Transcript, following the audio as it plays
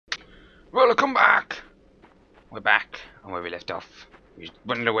Welcome back! We're back, and where we left off. We was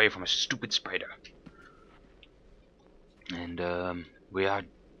running away from a stupid spider. And, we are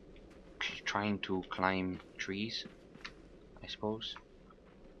trying to climb trees, I suppose.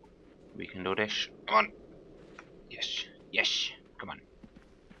 We can do this. Come on! Yes, yes, come on.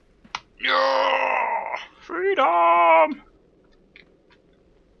 Yeah! Freedom!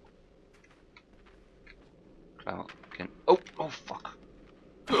 Climb up, can... Oh, fuck.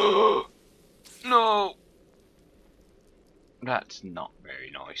 No! That's not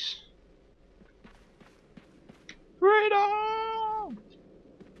very nice. Freedom!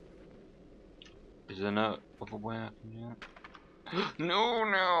 Is there no other way I can do that? No.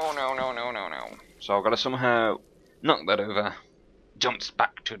 So I've got to somehow knock that over. Jumps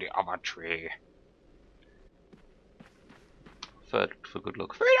back to the other tree. Third for good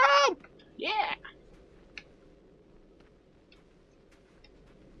luck. Freedom! Yeah!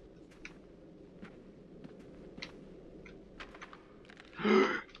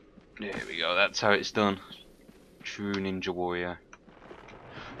 There we go, that's how it's done. True ninja warrior.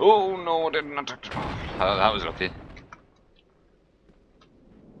 Oh no, I didn't attack. Oh, that was lucky.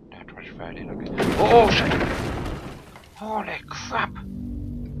 That was very lucky. Oh shit! Holy crap!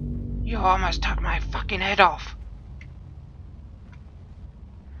 You almost took my fucking head off.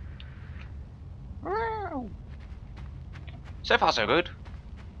 So far so good.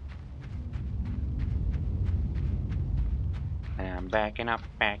 I'm backing up.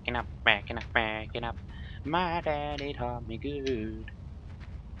 My daddy taught me good.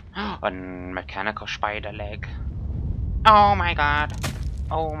 A mechanical spider leg. Oh my god.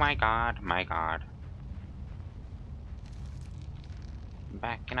 My god.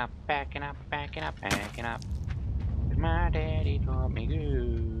 Backing up. My daddy taught me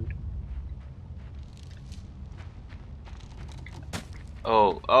good.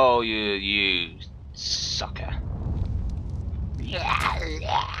 Oh, you sucker.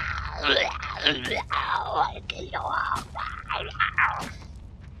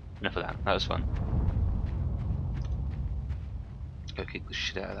 Enough of that. That was fun. Let's go kick the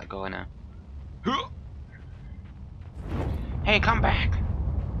shit out of that guy now. Hey, come back!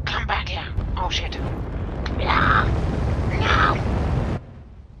 Come back here! Oh shit! No!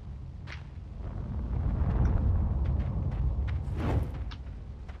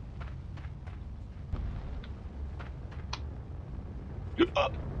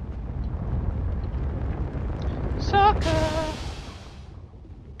 Sucker!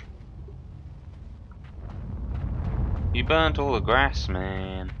 You burnt all the grass,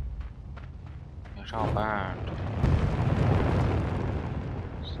 man. It's all burned.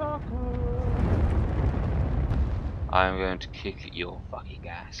 Sucker! I'm going to kick your fucking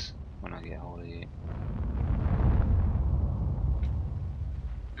ass when I get hold of you.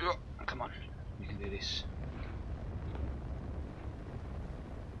 Come on, we can do this.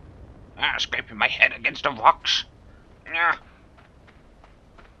 Scraping my head against the rocks.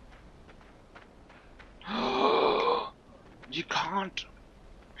 You can't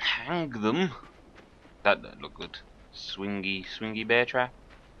hang them. That don't look good. Swingy bear trap.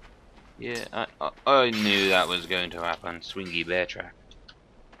 Yeah, I knew that was going to happen. Swingy bear trap.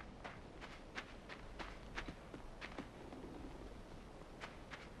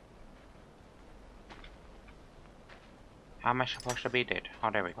 How am I supposed to beat it? Oh,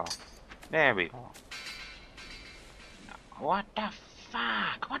 there we go. There we go. What the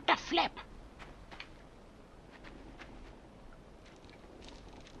fuck? What the flip?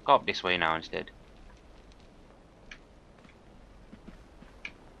 Go up this way now instead.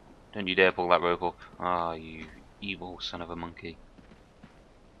 Don't you dare pull that rope up. Ah, you evil son of a monkey.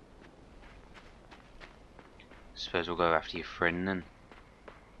 Suppose we'll go after your friend then.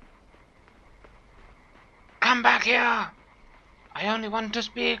 Come back here! I only want to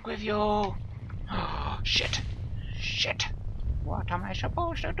speak with you. Oh, shit. What am I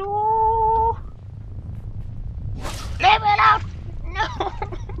supposed to do? Leave it out! No!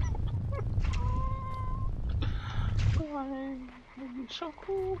 Why are you so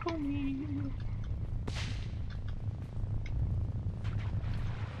cool to me?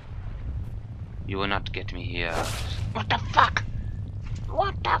 You will not get me here. What the fuck?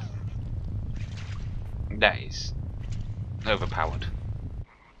 That is overpowered.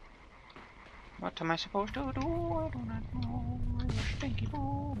 What am I supposed to do? I do not know. I'm a stinky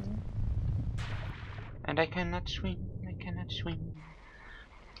ball. And I cannot swim.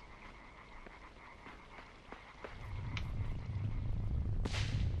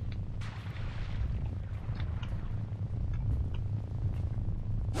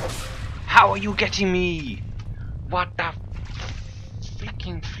 How are you getting me? What the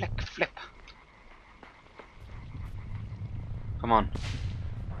flicking Flick, flip. Come on.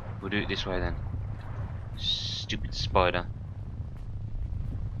 We'll do it this way then. Stupid spider.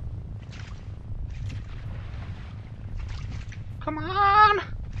 Come on!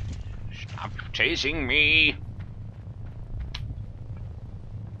 Stop chasing me!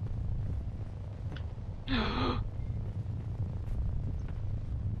 Are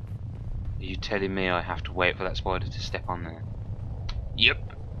you telling me I have to wait for that spider to step on there? Yep.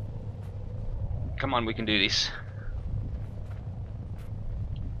 Come on, we can do this.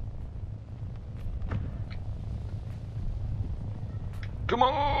 Come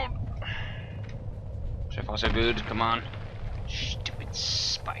on! So far so good, come on. Stupid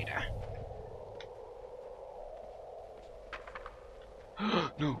spider.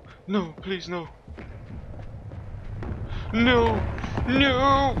 No, no, please no. No,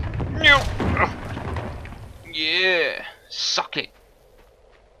 no, no! Yeah, suck it.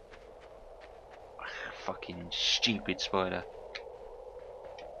 Fucking stupid spider.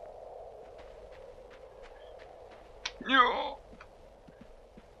 No!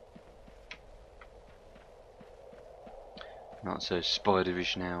 Not so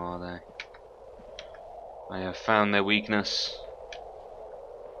spiderish now, are they? I have found their weakness.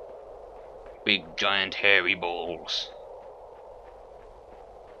 Big giant hairy balls.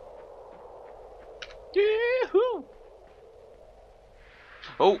 Yahoo!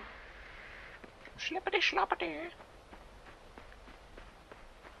 Oh! Slippity sloppity.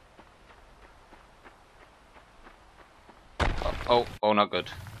 Oh, not good.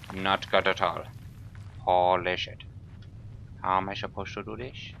 Not good at all. Holy shit. How am I supposed to do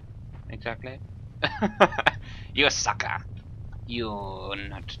this? Exactly? You sucker! You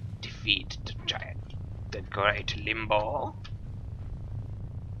not defeat the giant, the great Limbo.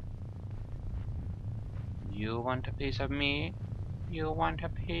 You want a piece of me? You want a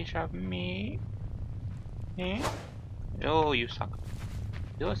piece of me? Eh? Oh, you suck.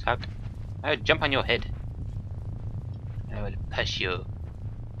 You suck. I'll jump on your head. I will push you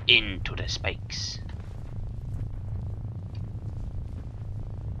into the spikes.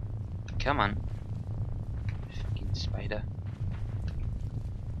 Come on. Fucking spider.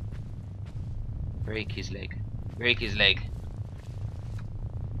 Break his leg. Break his leg.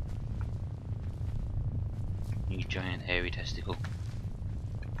 You giant hairy testicle.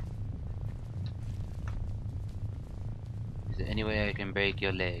 Is there any way I can break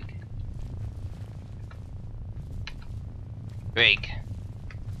your leg? Break!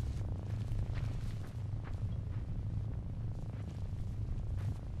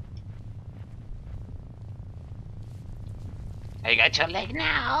 I got your leg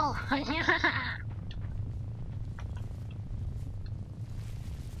now!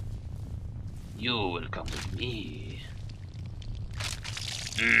 You will come with me.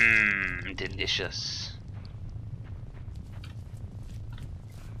 Mmm, delicious.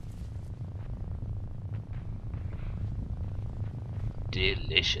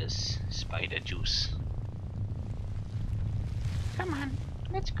 Delicious spider juice. Come on,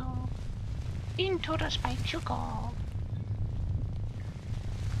 let's go. Into the spikes you go.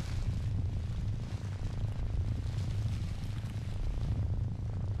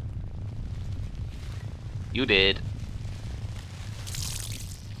 You did.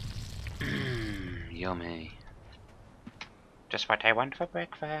 Yummy. Just what I want for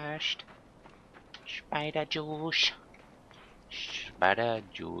breakfast. Spider juice. Spider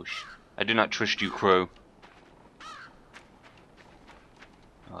juice. I do not trust you, Crow.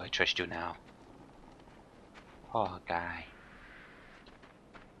 Oh, I trust you now. Poor guy.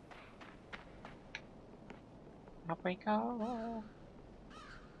 Up we go.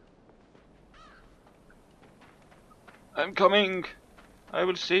 I'm coming. I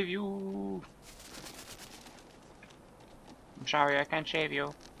will save you. I'm sorry, I can't save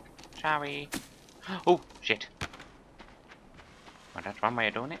you. Sorry. Oh, shit. Well, that's one way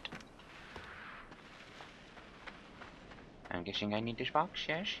of doing it. I'm guessing I need this box.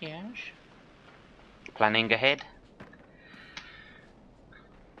 Yes, yes. Planning ahead.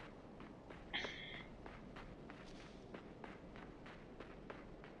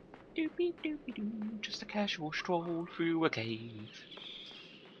 Doopy doopy doo. Just a casual stroll through a cave.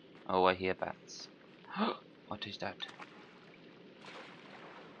 Oh, I hear bats. What is that?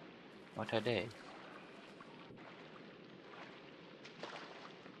 What are they?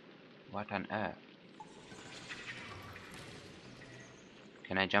 What on earth?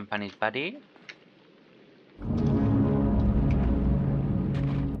 Can I jump on his body?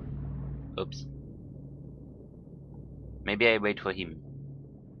 Oops. Maybe I wait for him.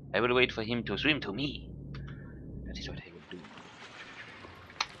 I will wait for him to swim to me. That is what I will do.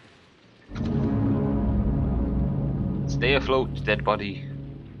 Stay afloat, dead body.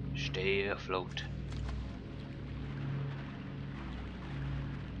 Stay afloat.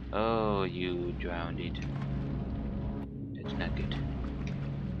 Oh, you drowned it. That's not good.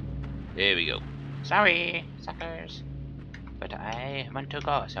 There we go. Sorry, suckers. But I want to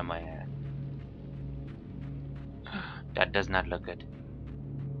go somewhere. That does not look good.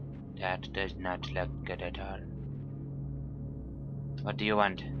 That does not look good at all. What do you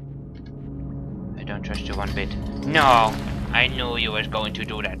want? I don't trust you one bit. No! I knew you was going to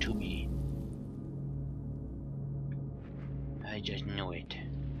do that to me. I just knew it.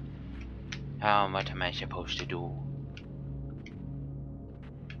 What am I supposed to do?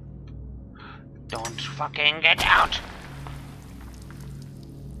 Don't fucking get out!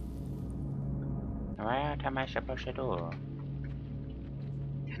 What am I supposed to do?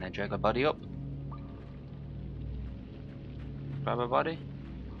 Can I drag a body up? Grab a body?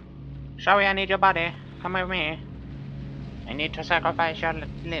 Sorry, I need your body. Come with me. I need to sacrifice your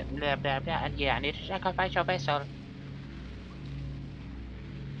yeah, I need to sacrifice your vessel.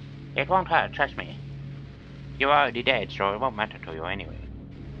 It won't hurt, trust me. You're already dead, so it won't matter to you anyway.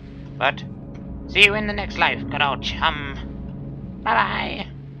 But see you in the next life, good old chum. Bye bye.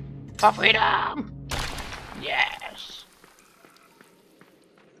 For freedom. Yes.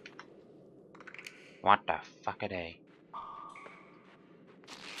 What the fuck are they?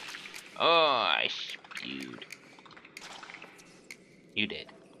 Oh, I spewed. You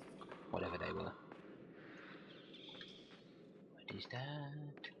did. Whatever they were. What is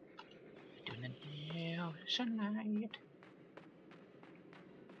that? I don't know. Sunlight.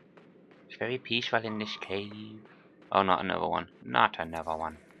 It's very peaceful in this cave. Oh, not another one. Not another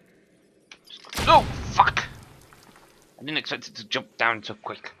one. Oh, fuck! I didn't expect it to jump down so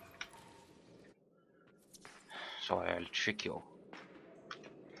quick. So I'll trick you.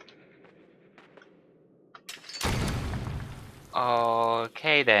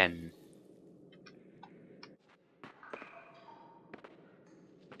 Okay then.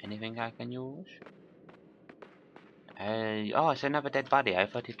 Anything I can use? Oh, it's another dead body. I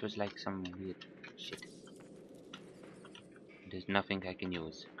thought it was like some weird shit. There's nothing I can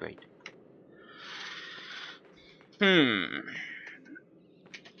use. Great. I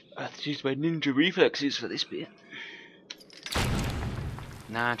have to use my ninja reflexes for this bit.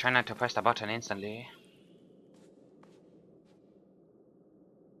 Nah, try not to press the button instantly.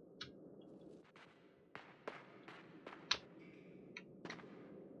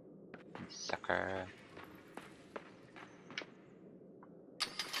 Sucker.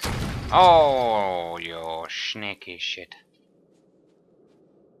 Oh, you sneaky shit.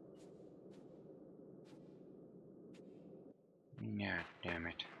 Yeah, damn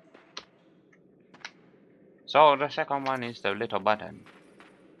it. So the second one is the little button.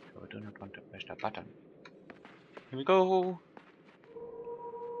 So I do not want to press the button. Here we go.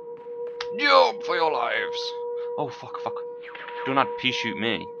 Jump for your lives. Oh fuck, fuck. Do not pea shoot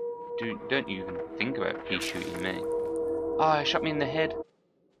me. Don't even think about pea shooting me. Oh, he shot me in the head.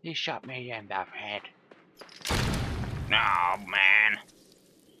 He shot me in the head. No, man.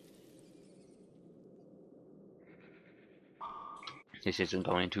 This isn't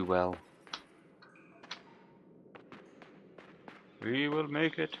going too well. We will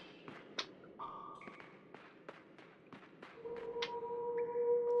make it.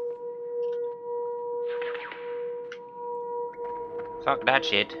 Fuck that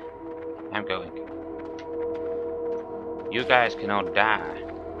shit. I'm going. You guys can all die,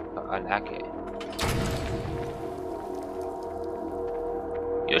 but I like it.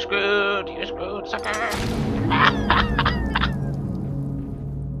 You're screwed, sucker!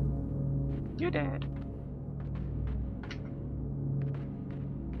 You're dead.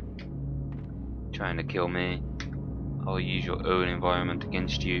 Trying to kill me. I'll use your own environment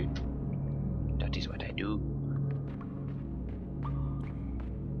against you. That is what I do.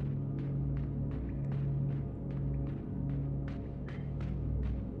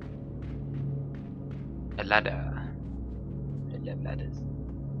 A ladder. I love ladders.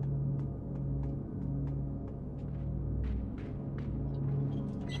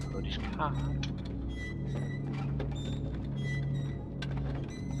 Let's go this car.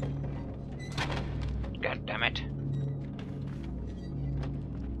 God damn it.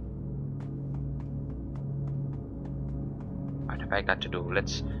 What have I got to do?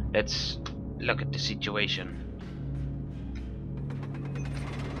 Let's look at the situation.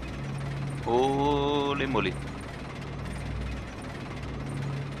 Holy moly.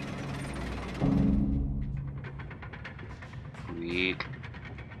 Quick.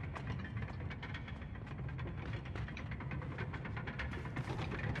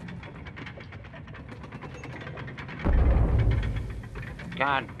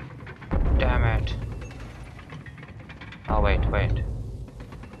 God damn it. Oh, wait, wait.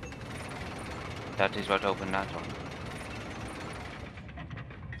 That is what opened that one.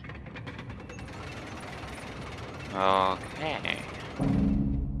 Okay.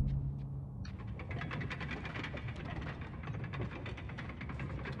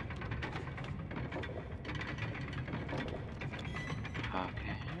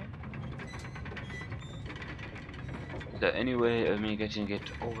 Okay. Is there any way of me getting it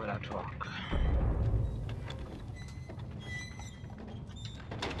over that rock?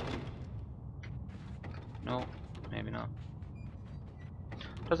 No, maybe not.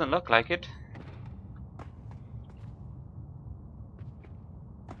 Doesn't look like it.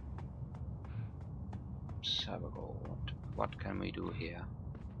 Let's have a go. What can we do here?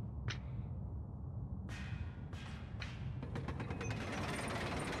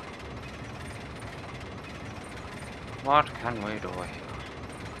 What can we do here?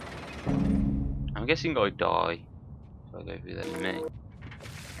 I'm guessing I die. So I go through that in a minute.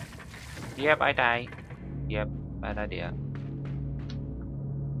 Yep, I die. Yep, bad idea.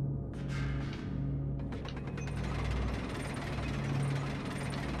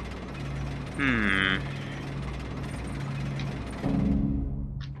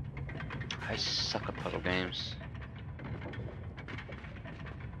 I suck at puzzle games.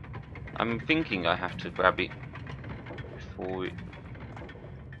 I'm thinking I have to grab it before it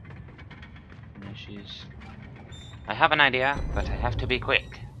finishes. I have an idea, but I have to be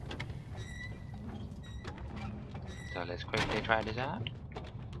quick. So let's quickly try this out.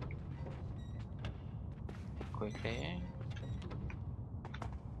 Quickly.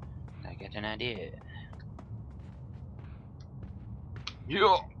 I get an idea.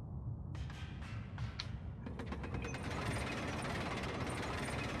 Yeah.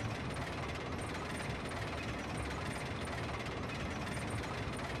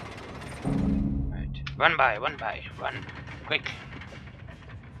 Right. Run by, run. Quick.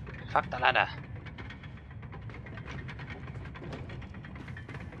 Fuck the ladder.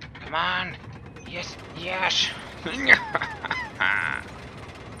 Come on. Yes, yes.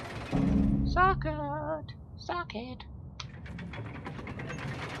 Socket. Socket.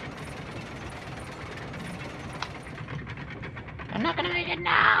 I'm not gonna make it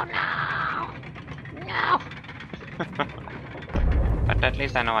now, no. But at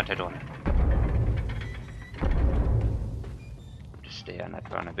least I know what to do now. Just stay on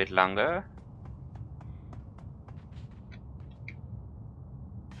that run a bit longer.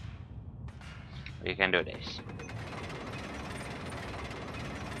 We can do this.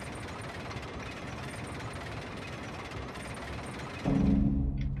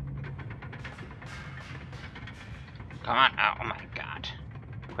 Come on. Oh my god.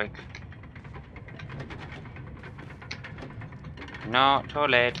 Quick. No, too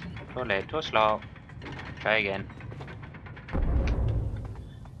late. Too late. Too slow. Try again.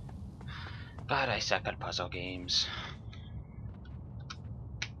 God, I suck at puzzle games.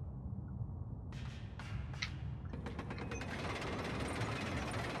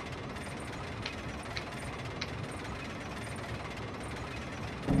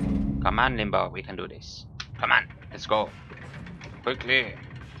 Come on, Limbo. We can do this. Come on. Let's go. Quickly.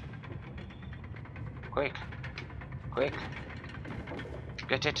 Quick. Quick.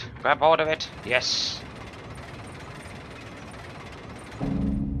 Get it. Grab hold of it. Yes.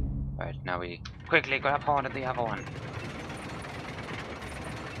 Right, now we quickly grab hold of the other one.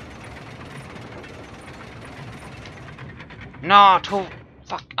 No, too...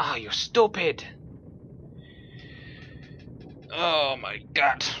 Fuck. Ah, you stupid. Oh my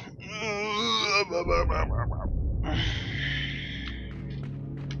god.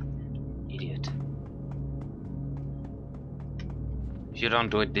 Idiot. If you don't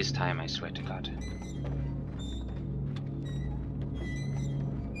do it this time, I swear to god.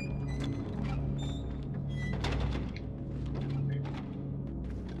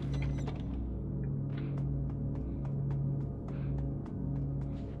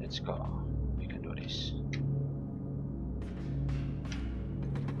 Let's go. We can do this.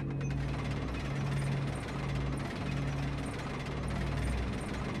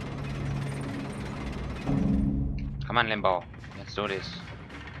 Come on, Limbo. Let's do this.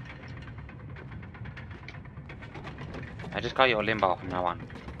 I just call you Limbo from now on.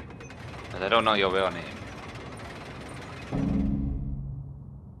 Because I don't know your real name.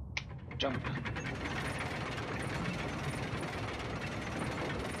 Jump.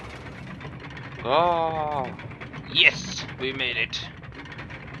 Oh! Yes! We made it!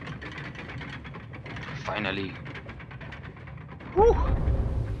 Finally. Woo!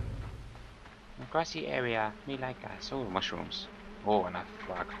 A grassy area. Me like us. Oh, mushrooms. Oh, enough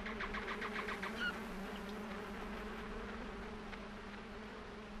frog.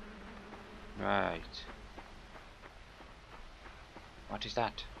 Right. What is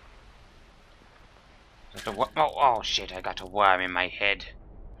that? Is that a oh shit, I got a worm in my head.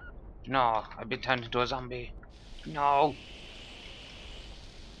 No, I've been turned into a zombie. No!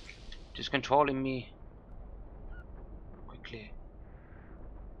 It's controlling me. Quickly.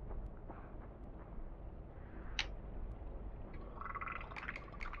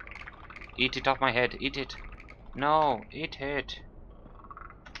 Eat it off my head. Eat it. No, eat it.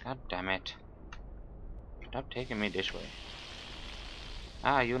 God damn it. Stop taking me this way.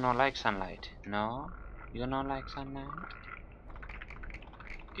 Ah, you don't like sunlight. No? You don't like sunlight?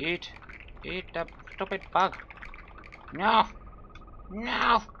 Eat. Eat the stupid bug. No!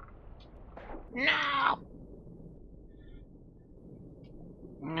 No! No!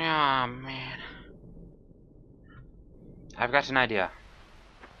 Oh, man. I've got an idea.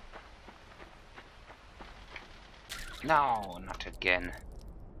 No, not again.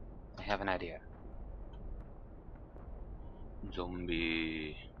 I have an idea.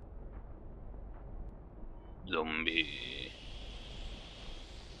 Zombie. Zombie.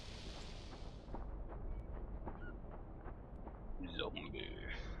 Zombie.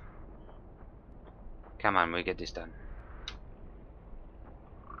 Come on, we get this done.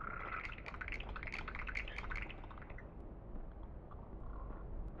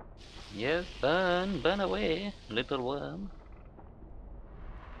 Yes, burn away, little worm.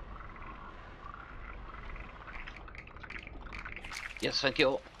 Yes, thank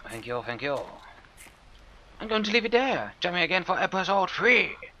you. Thank you, thank you. I'm going to leave it there. Join me again for episode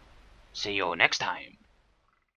 3. See you next time.